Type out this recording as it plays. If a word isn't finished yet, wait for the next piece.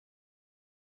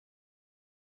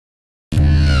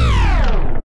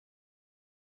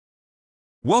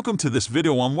Welcome to this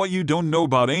video on what you don't know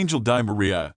about Angel Di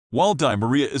Maria. While Di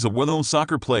Maria is a well-known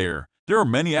soccer player, there are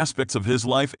many aspects of his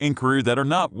life and career that are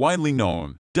not widely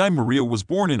known. Di Maria was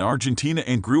born in Argentina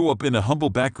and grew up in a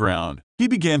humble background. He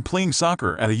began playing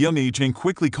soccer at a young age and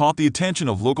quickly caught the attention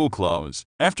of local clubs.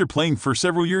 After playing for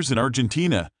several years in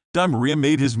Argentina, Di Maria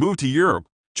made his move to Europe,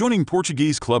 joining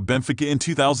Portuguese club Benfica in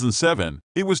 2007.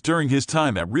 It was during his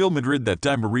time at Real Madrid that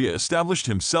Di Maria established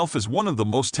himself as one of the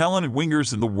most talented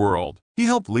wingers in the world. He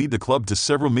helped lead the club to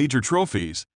several major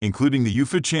trophies, including the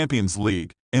UEFA Champions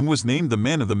League, and was named the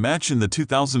man of the match in the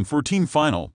 2014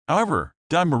 final. However,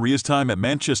 Di Maria's time at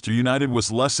Manchester United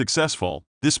was less successful.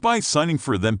 Despite signing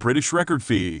for a then British record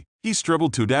fee, he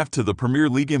struggled to adapt to the Premier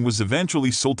League and was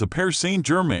eventually sold to Paris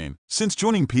Saint-Germain. Since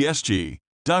joining PSG,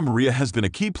 Di Maria has been a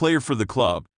key player for the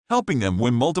club, helping them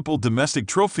win multiple domestic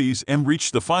trophies and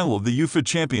reach the final of the UEFA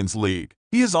Champions League.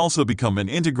 He has also become an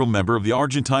integral member of the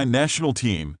Argentine national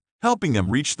team, helping them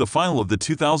reach the final of the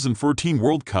 2014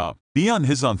 World Cup. Beyond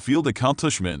his on-field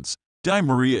accomplishments, Di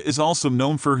Maria is also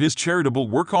known for his charitable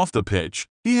work off the pitch.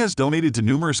 He has donated to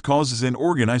numerous causes and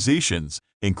organizations,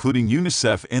 including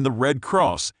UNICEF and the Red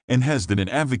Cross, and has been an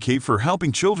advocate for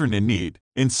helping children in need.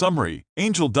 In summary,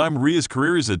 Angel Di Maria's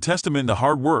career is a testament to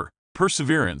hard work,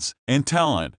 perseverance, and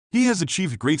talent. He has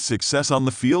achieved great success on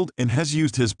the field and has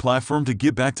used his platform to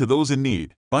give back to those in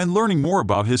need. By learning more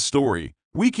about his story,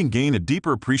 we can gain a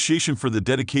deeper appreciation for the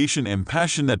dedication and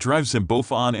passion that drives him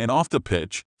both on and off the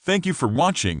pitch. Thank you for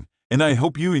watching, and I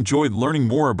hope you enjoyed learning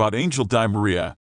more about Angel Di Maria.